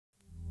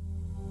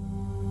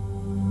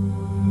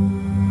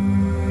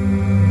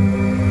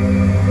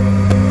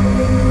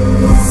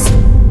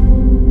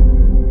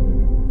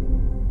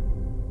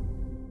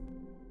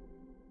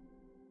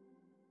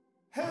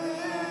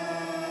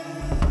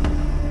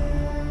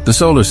The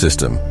solar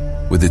system,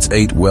 with its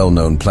 8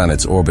 well-known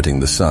planets orbiting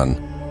the Sun,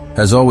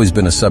 has always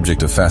been a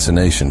subject of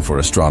fascination for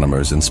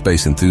astronomers and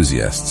space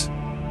enthusiasts.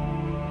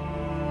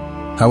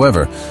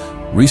 However,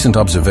 recent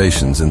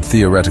observations and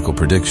theoretical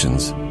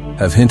predictions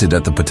have hinted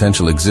at the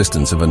potential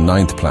existence of a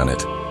 9th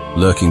planet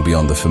lurking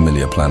beyond the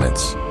familiar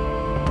planets.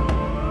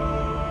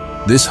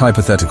 This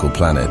hypothetical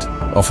planet,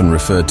 often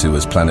referred to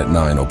as Planet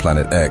 9 or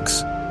Planet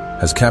X,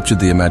 has captured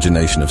the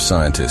imagination of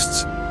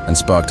scientists and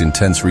sparked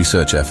intense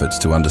research efforts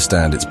to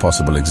understand its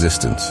possible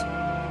existence.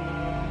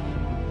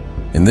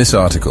 In this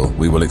article,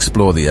 we will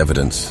explore the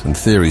evidence and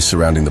theories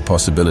surrounding the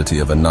possibility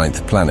of a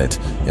 9th planet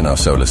in our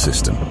solar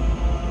system.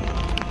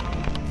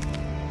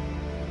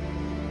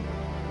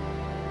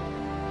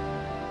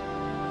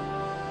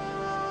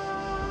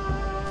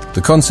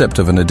 The concept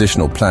of an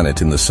additional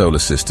planet in the solar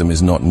system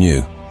is not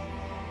new.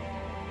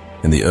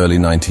 In the early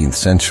 19th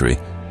century,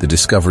 the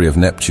discovery of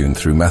Neptune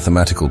through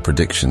mathematical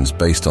predictions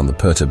based on the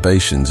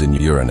perturbations in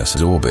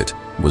Uranus' orbit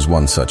was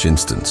one such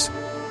instance.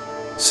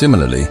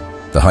 Similarly,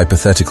 the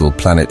hypothetical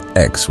Planet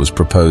X was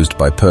proposed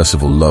by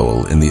Percival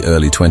Lowell in the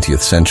early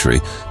 20th century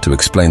to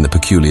explain the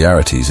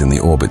peculiarities in the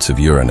orbits of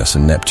Uranus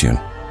and Neptune.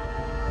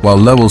 While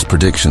Lowell's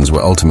predictions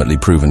were ultimately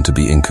proven to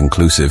be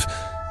inconclusive,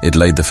 it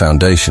laid the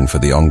foundation for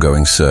the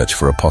ongoing search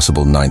for a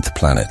possible 9th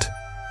planet.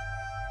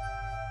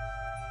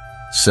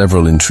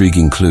 Several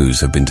intriguing clues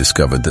have been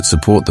discovered that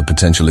support the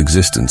potential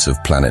existence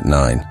of Planet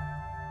 9.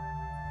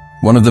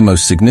 One of the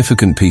most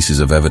significant pieces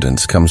of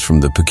evidence comes from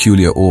the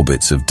peculiar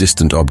orbits of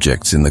distant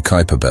objects in the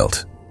Kuiper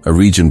Belt, a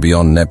region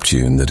beyond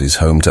Neptune that is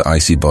home to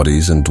icy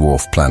bodies and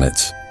dwarf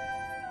planets.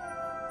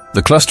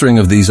 The clustering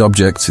of these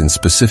objects in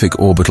specific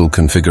orbital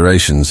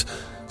configurations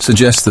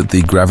suggests that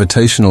the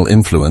gravitational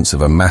influence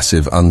of a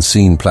massive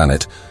unseen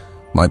planet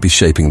might be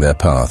shaping their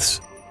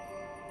paths.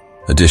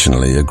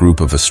 Additionally, a group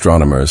of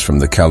astronomers from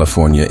the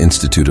California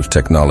Institute of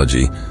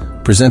Technology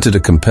presented a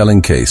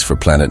compelling case for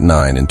Planet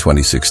 9 in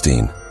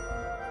 2016.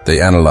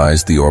 They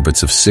analyzed the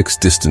orbits of 6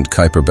 distant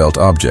Kuiper Belt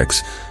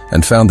objects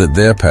and found that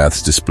their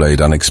paths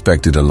displayed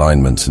unexpected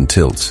alignments and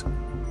tilts.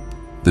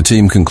 The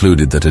team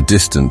concluded that a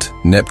distant,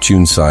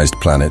 Neptune-sized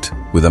planet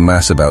with a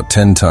mass about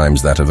 10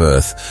 times that of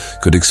Earth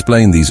could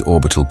explain these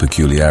orbital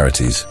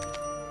peculiarities.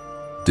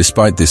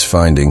 Despite this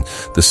finding,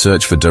 the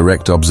search for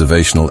direct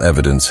observational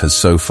evidence has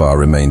so far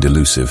remained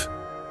elusive.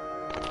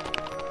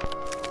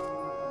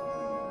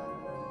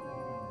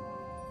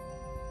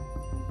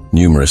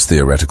 Numerous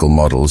theoretical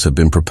models have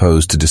been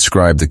proposed to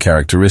describe the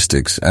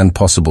characteristics and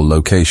possible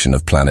location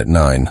of Planet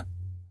 9.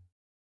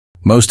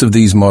 Most of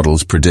these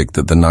models predict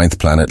that the 9th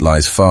planet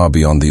lies far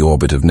beyond the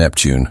orbit of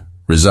Neptune,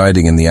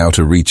 residing in the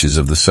outer reaches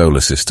of the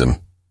solar system.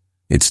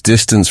 Its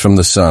distance from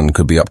the Sun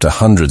could be up to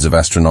hundreds of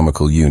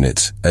astronomical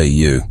units,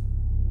 AU,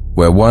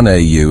 where 1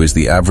 AU is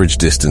the average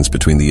distance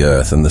between the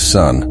Earth and the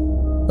Sun,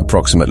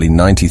 approximately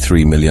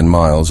 93 million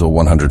miles or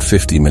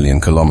 150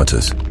 million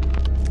kilometers.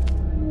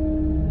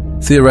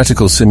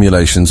 Theoretical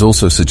simulations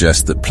also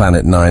suggest that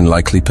Planet 9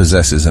 likely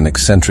possesses an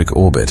eccentric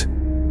orbit,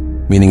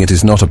 meaning it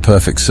is not a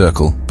perfect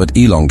circle, but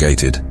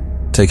elongated,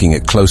 taking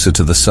it closer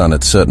to the Sun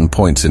at certain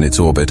points in its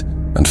orbit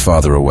and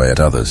farther away at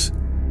others.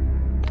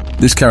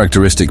 This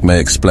characteristic may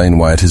explain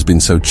why it has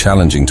been so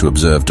challenging to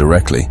observe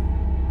directly,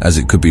 as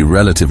it could be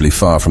relatively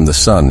far from the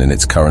Sun in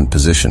its current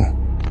position.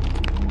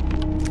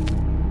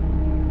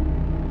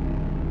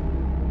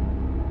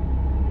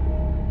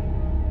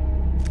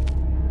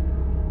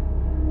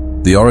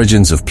 The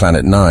origins of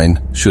Planet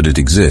 9, should it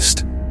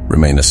exist,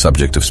 remain a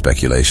subject of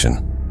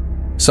speculation.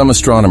 Some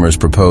astronomers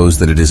propose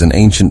that it is an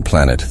ancient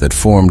planet that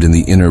formed in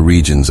the inner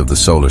regions of the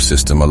solar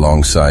system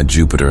alongside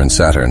Jupiter and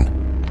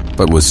Saturn,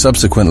 but was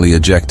subsequently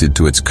ejected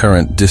to its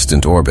current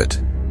distant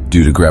orbit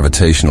due to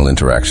gravitational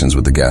interactions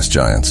with the gas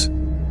giants.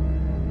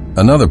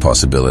 Another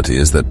possibility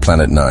is that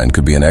Planet 9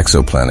 could be an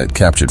exoplanet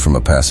captured from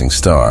a passing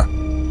star,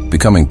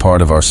 becoming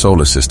part of our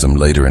solar system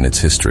later in its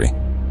history.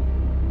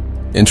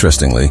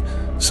 Interestingly,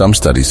 some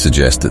studies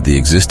suggest that the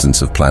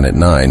existence of Planet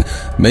 9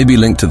 may be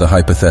linked to the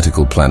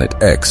hypothetical Planet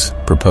X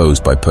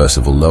proposed by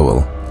Percival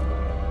Lowell.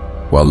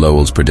 While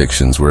Lowell's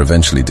predictions were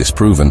eventually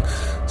disproven,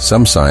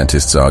 some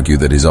scientists argue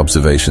that his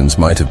observations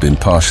might have been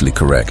partially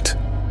correct,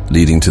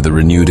 leading to the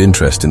renewed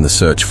interest in the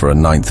search for a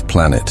 9th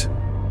planet.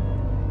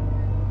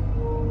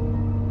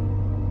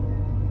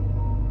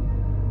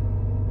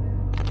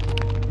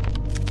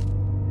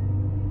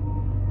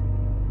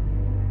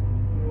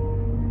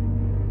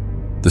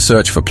 The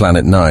search for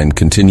Planet 9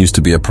 continues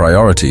to be a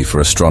priority for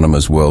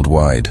astronomers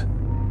worldwide.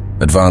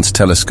 Advanced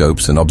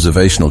telescopes and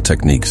observational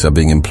techniques are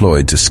being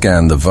employed to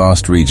scan the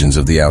vast regions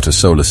of the outer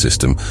solar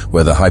system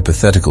where the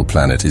hypothetical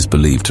planet is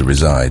believed to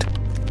reside.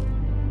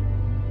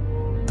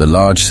 The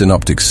Large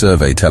Synoptic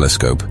Survey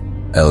Telescope,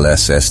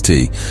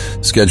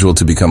 LSST, scheduled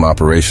to become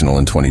operational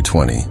in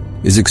 2020,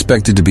 is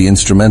expected to be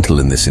instrumental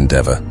in this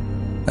endeavor,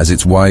 as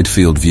its wide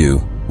field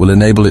view will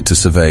enable it to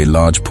survey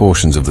large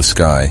portions of the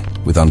sky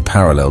with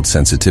unparalleled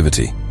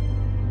sensitivity.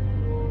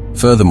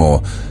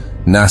 Furthermore,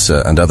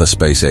 NASA and other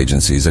space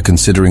agencies are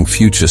considering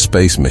future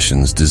space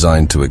missions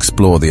designed to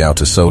explore the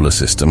outer solar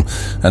system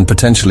and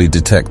potentially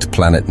detect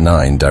Planet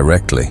 9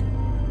 directly.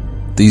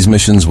 These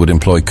missions would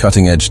employ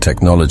cutting-edge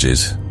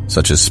technologies,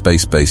 such as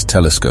space-based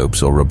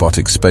telescopes or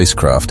robotic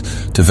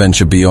spacecraft, to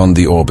venture beyond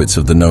the orbits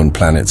of the known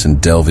planets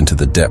and delve into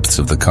the depths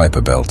of the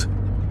Kuiper Belt.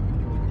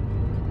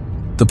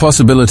 The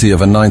possibility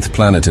of a ninth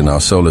planet in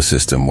our solar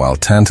system, while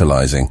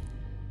tantalizing,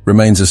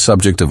 remains a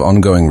subject of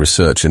ongoing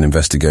research and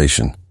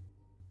investigation.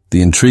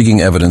 The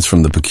intriguing evidence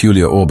from the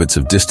peculiar orbits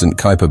of distant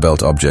Kuiper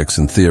Belt objects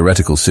and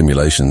theoretical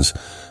simulations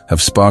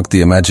have sparked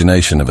the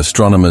imagination of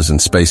astronomers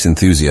and space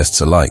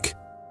enthusiasts alike.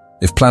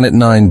 If Planet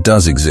 9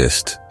 does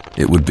exist,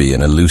 it would be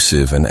an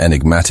elusive and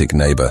enigmatic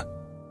neighbor,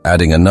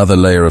 adding another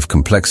layer of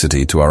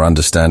complexity to our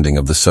understanding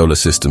of the solar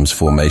system's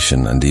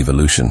formation and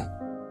evolution.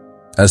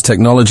 As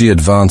technology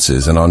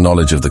advances and our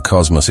knowledge of the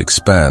cosmos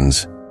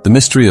expands, the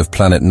mystery of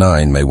Planet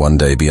 9 may one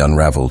day be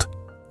unraveled,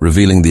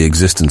 revealing the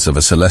existence of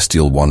a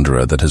celestial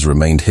wanderer that has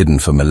remained hidden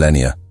for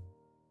millennia.